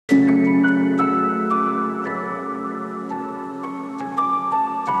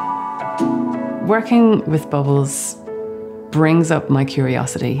Working with bubbles brings up my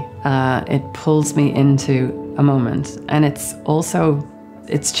curiosity. It pulls me into a moment, and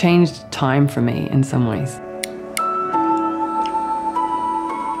it's changed time for me in some ways.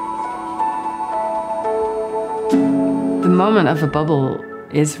 The moment of a bubble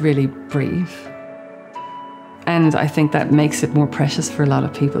is really brief. And I think that makes it more precious for a lot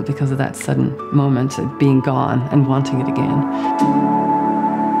of people because of that sudden moment of being gone and wanting it again.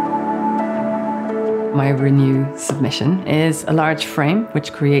 My Renew submission is a large frame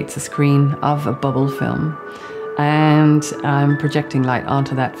which creates a screen of a bubble film, and I'm projecting light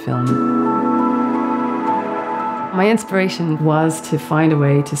onto that film. My inspiration was to find a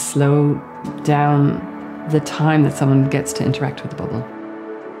way to slow down the time that someone gets to interact with the bubble.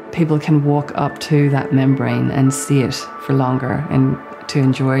 People can walk up to that membrane and see it for longer and to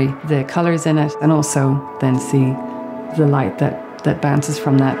enjoy the colours in it, and also then see the light that bounces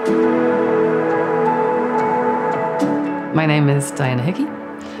from that. My name is Diana Hickey,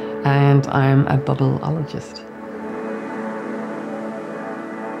 and I'm a bubbleologist.